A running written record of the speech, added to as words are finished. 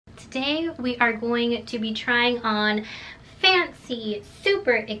today we are going to be trying on fancy,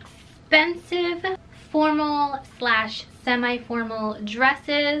 super expensive formal slash semi-formal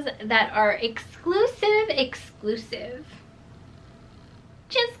dresses that are exclusive.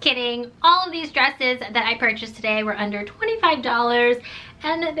 Just kidding. All of these dresses that I purchased today were under $25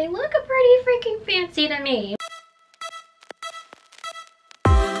 and they look pretty freaking fancy to me.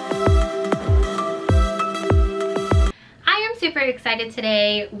 I am super excited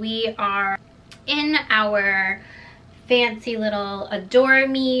today. We are in our fancy little Adore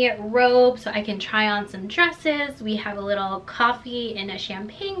Me robe so I can try on some dresses. We have a little coffee in a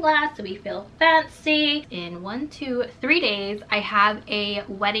champagne glass so we feel fancy. In 1, 2, 3 days I have a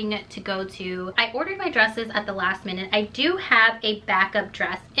wedding to go to. I ordered my dresses at the last minute. I do have a backup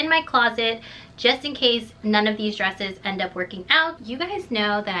dress in my closet just in case none of these dresses end up working out. You guys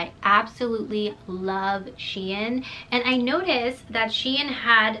know that I absolutely love Shein, and I noticed that Shein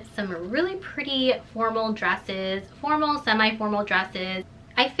had some really pretty formal dresses, formal, semi-formal dresses.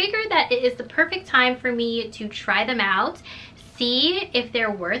 I figured that it is the perfect time for me to try them out, see if they're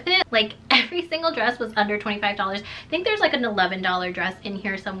worth it. Like, every single dress was under $25. I think there's like an $11 dress in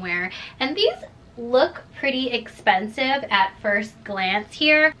here somewhere, and these look pretty expensive at first glance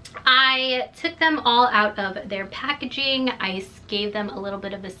here. I took them all out of their packaging. I gave them a little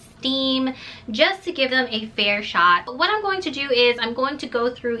bit of a steam just to give them a fair shot. But what I'm going to do is I'm going to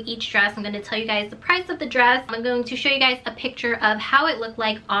go through each dress. I'm going to tell you guys the price of the dress. I'm going to show you guys a picture of how it looked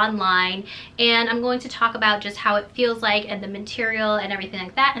like online, and I'm going to talk about just how it feels like and the material and everything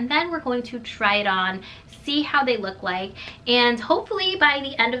like that, and then we're going to try it on, see how they look like, and hopefully by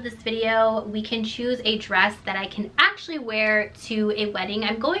the end of this video we can choose a dress that I can actually wear to a wedding.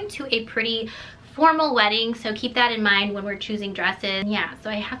 I'm going to a pretty formal wedding, so keep that in mind when we're choosing dresses. Yeah, so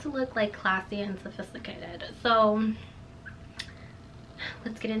I have to look like classy and sophisticated, so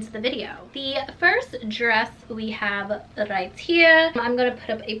let's get into the video. The first dress we have right here, I'm gonna put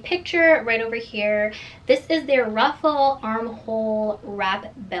up a picture right over here. This is their ruffle armhole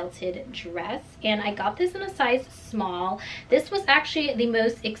wrap belted dress, and I got this in a size small. This was actually the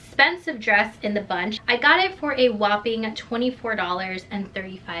most expensive dress in the bunch. I got it for a whopping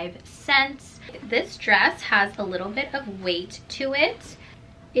 $24.35. This dress has a little bit of weight to it.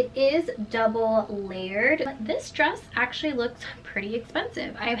 It is double layered, but this dress actually looks pretty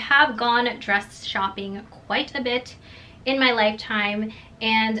expensive. I have gone dress shopping quite a bit in my lifetime,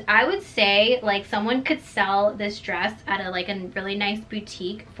 and I would say like someone could sell this dress at a really nice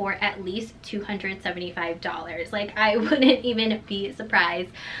boutique for at least $275. Like, I wouldn't even be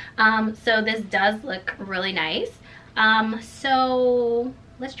surprised. So this does look really nice. So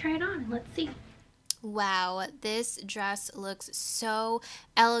let's try it on. Let's see. Wow, this dress looks so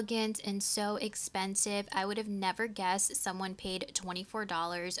elegant and so expensive. I would have never guessed someone paid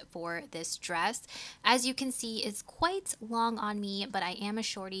 $24 for this dress. As you can see, it's quite long on me, but I am a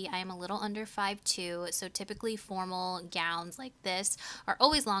shorty. I am a little under 5'2", so typically formal gowns like this are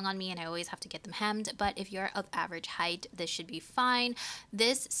always long on me and I always have to get them hemmed, but if you're of average height, this should be fine.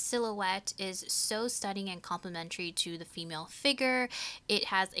 This silhouette is so stunning and complimentary to the female figure. It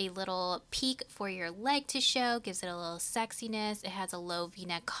has a little peak for your leg to show, gives it a little sexiness. It has a low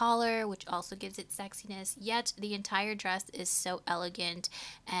v-neck collar, which also gives it sexiness, yet the entire dress is so elegant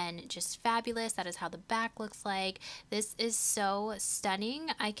and just fabulous. That is how the back looks like. This is so stunning.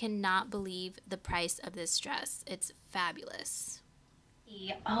 I cannot believe the price of this dress. It's fabulous.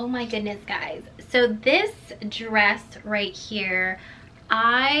 Oh my goodness, guys. So this dress right here,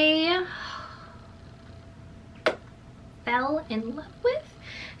 I fell in love with.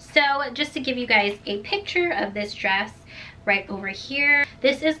 So just to give you guys a picture of this dress right over here,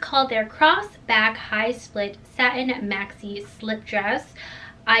 this is called their cross back high split satin maxi slip dress.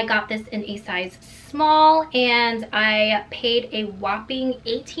 I got this in a size small and I paid a whopping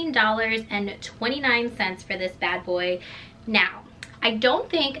 $18.29 for this bad boy. Now, I don't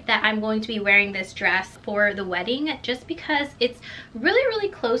think that I'm going to be wearing this dress for the wedding just because it's really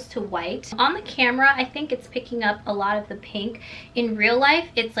close to white. On the camera, I think it's picking up a lot of the pink. In real life,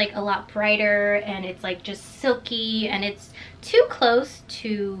 it's like a lot brighter and it's like just silky and it's too close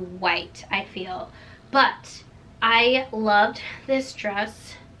to white, I feel. But I loved this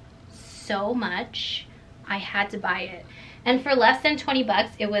dress so much, I had to buy it. And for less than 20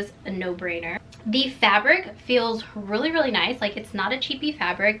 bucks, it was a no-brainer. The fabric feels really nice. Like, it's not a cheapy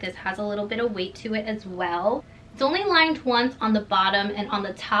fabric. This has a little bit of weight to it as well. It's only lined once on the bottom, and on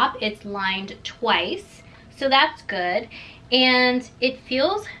the top it's lined twice, so that's good. And it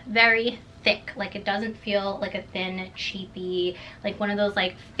feels very thick. Like it doesn't feel like a thin, cheapy, like one of those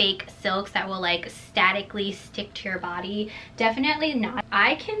like fake silks that will like statically stick to your body. Definitely not.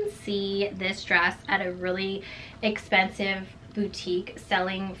 I can see this dress at a really expensive boutique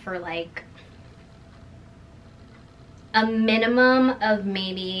selling for like a minimum of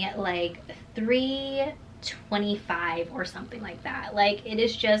maybe like $325 or something like that. Like it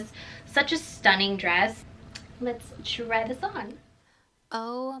is just such a stunning dress. Let's try this on.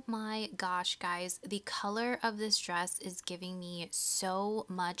 Oh my gosh, guys, the color of this dress is giving me so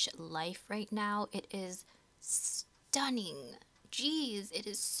much life right now. It is stunning. Jeez, it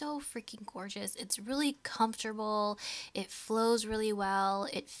is so freaking gorgeous. It's really comfortable. It flows really well.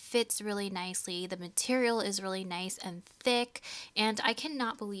 It fits really nicely. The material is really nice and thick. And I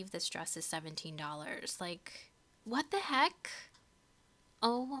cannot believe this dress is $17. Like, what the heck?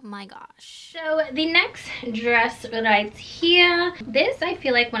 Oh my gosh. So the next dress right here, this I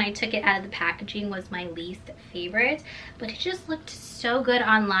feel like when I took it out of the packaging was my least favorite, but it just looked so good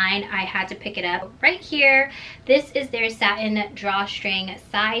online. I had to pick it up. Right here, this is their satin drawstring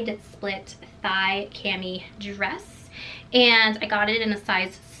side split thigh cami dress, and I got it in a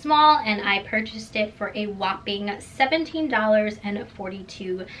size small, and I purchased it for a whopping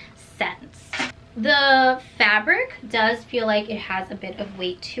 $17.42. The fabric does feel like it has a bit of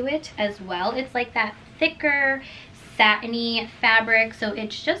weight to it as well. It's like that thicker satiny fabric, so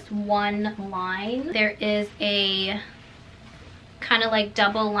it's just one line. There is a kind of like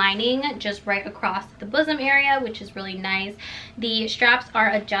double lining just right across the bosom area, which is really nice. The straps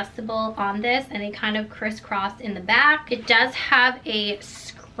are adjustable on this and they kind of crisscross in the back. It does have a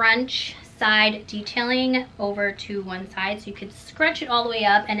scrunch side detailing over to one side, so you could scrunch it all the way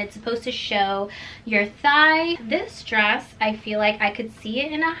up, and it's supposed to show your thigh. This dress, I feel like I could see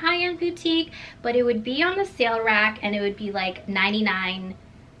it in a high-end boutique, but it would be on the sale rack and it would be like $99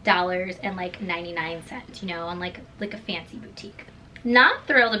 and like 99 cents, you know, on like a fancy boutique. Not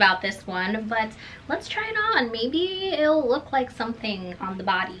thrilled about this one, but let's try it on. Maybe it'll look like something on the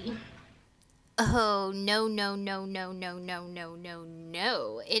body. Oh, no, no, no, no, no, no, no, no,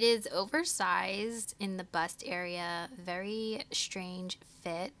 no. It is oversized in the bust area, very strange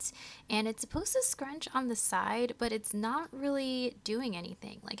fit, and it's supposed to scrunch on the side, but it's not really doing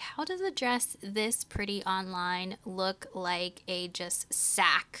anything. Like, how does a dress this pretty online look like a just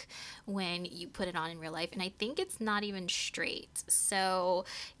sack when you put it on in real life? And I think it's not even straight. So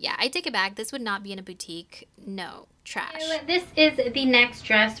yeah, I take it back. This would not be in a boutique. No. Trash. So this is the next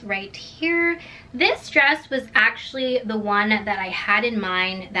dress right here. This dress was actually the one that I had in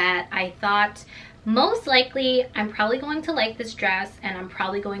mind, that I thought most likely I'm probably going to like this dress and I'm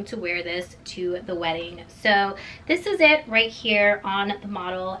probably going to wear this to the wedding. So this is it right here on the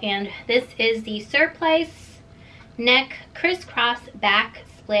model, and this is the surplice neck crisscross back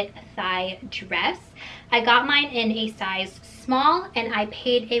split thigh dress. I got mine in a size small and I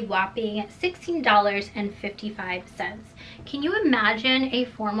paid a whopping $16.55. Can you imagine a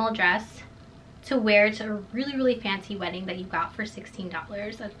formal dress to wear to a really, really fancy wedding that you got for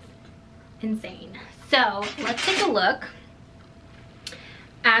 $16? That's insane. So let's take a look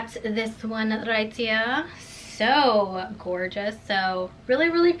at this one right here. So gorgeous. So really,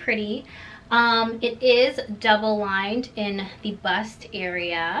 really pretty. It is double lined in the bust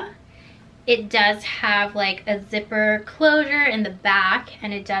area. It does have like a zipper closure in the back,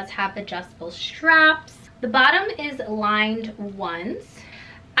 and it does have adjustable straps. The bottom is lined once.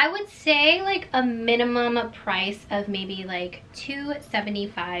 I would say like a minimum price of maybe like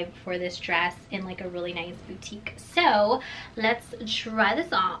 $275 for this dress in like a really nice boutique. So let's try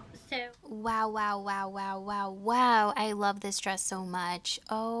this on. So wow, wow, wow, wow, wow, wow. I love this dress so much.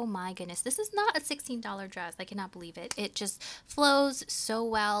 Oh my goodness. This is not a $16 dress. I cannot believe it. It just flows so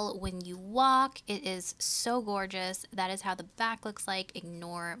well when you walk. It is so gorgeous. That is how the back looks like.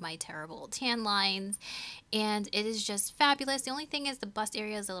 Ignore my terrible tan lines. And it is just fabulous. The only thing is the bust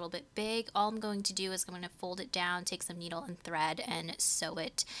area is a little bit big. All I'm going to do is I'm going to fold it down, take some needle and thread, and sew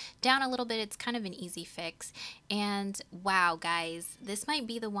it down a little bit. It's kind of an easy fix. And wow, guys, this might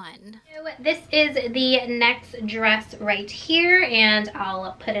be the one. So this is the next dress right here, and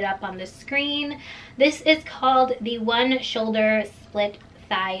I'll put it up on the screen. This is called the one shoulder split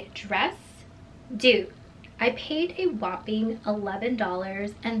thigh dress. Dude, I paid a whopping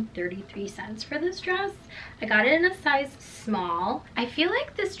 $11.33 for this dress. I got it in a size small. I feel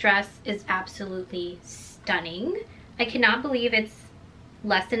like this dress is absolutely stunning. I cannot believe it's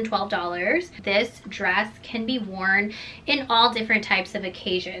less than $12. This dress can be worn in all different types of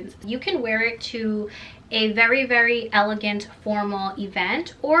occasions. You can wear it to a very, very elegant formal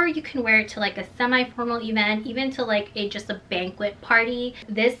event, or you can wear it to like a semi-formal event, even to like just a banquet party.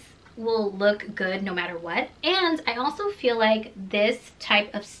 This will look good no matter what. And I also feel like this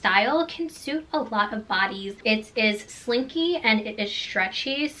type of style can suit a lot of bodies. It is slinky and it is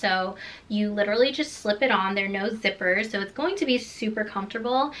stretchy, so you literally just slip it on. There are no zippers, so it's going to be super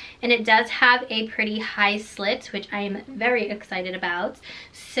comfortable, and it does have a pretty high slit, which I am very excited about.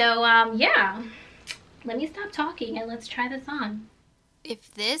 So yeah, let me stop talking and let's try this on.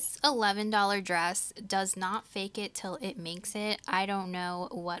 If this $11 dress does not fake it till it makes it, I don't know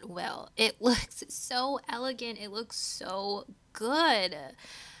what will. It looks so elegant. It looks so good.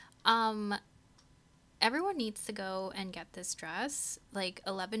 Everyone needs to go and get this dress. Like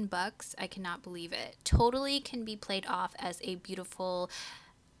 11 bucks, I cannot believe it. Totally can be played off as a beautiful,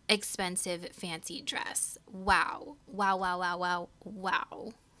 expensive, fancy dress. Wow. Wow, wow, wow, wow,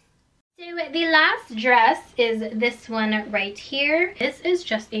 wow. So the last dress is this one right here. This is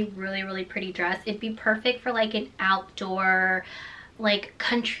just a really, really pretty dress. It'd be perfect for like an outdoor, like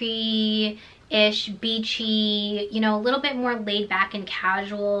country-ish, beachy, you know, a little bit more laid back and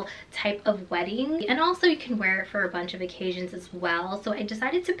casual type of wedding. And also you can wear it for a bunch of occasions as well. So I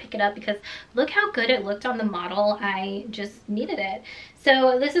decided to pick it up because look how good it looked on the model. I just needed it.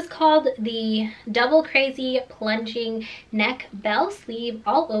 So this is called the Double Crazy Plunging Neck Bell Sleeve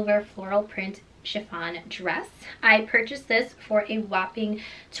All Over Floral Print Chiffon Dress. I purchased this for a whopping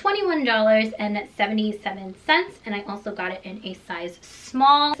 $21.77, and I also got it in a size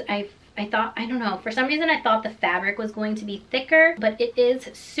small. I thought, I don't know, for some reason I thought the fabric was going to be thicker, but it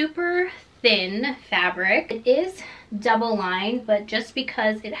is super thin fabric. It is double lined, but just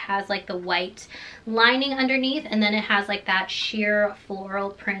because it has like the white lining underneath, and then it has like that sheer floral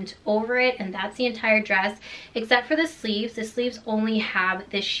print over it, and that's the entire dress except for the sleeves. The sleeves only have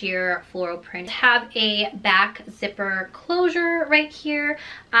this sheer floral print. Have a back zipper closure right here.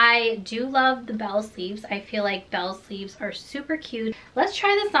 I do love the bell sleeves. I feel like bell sleeves are super cute. Let's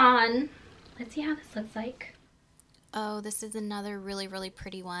try this on. Let's see how this looks like. Oh, this is another really, really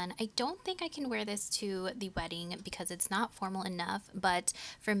pretty one. I don't think I can wear this to the wedding because it's not formal enough, but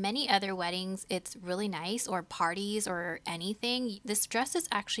for many other weddings, it's really nice, or parties or anything. This dress is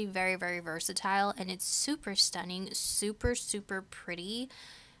actually very, very versatile, and it's super stunning, super, super pretty.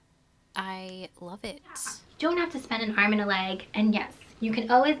 I love it. You don't have to spend an arm and a leg, and yes, you can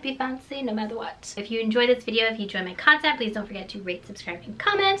always be fancy no matter what. If you enjoyed this video, if you enjoy my content, please don't forget to rate, subscribe, and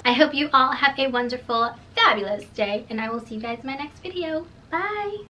comment. I hope you all have a wonderful, fabulous day, and I will see you guys in my next video. Bye!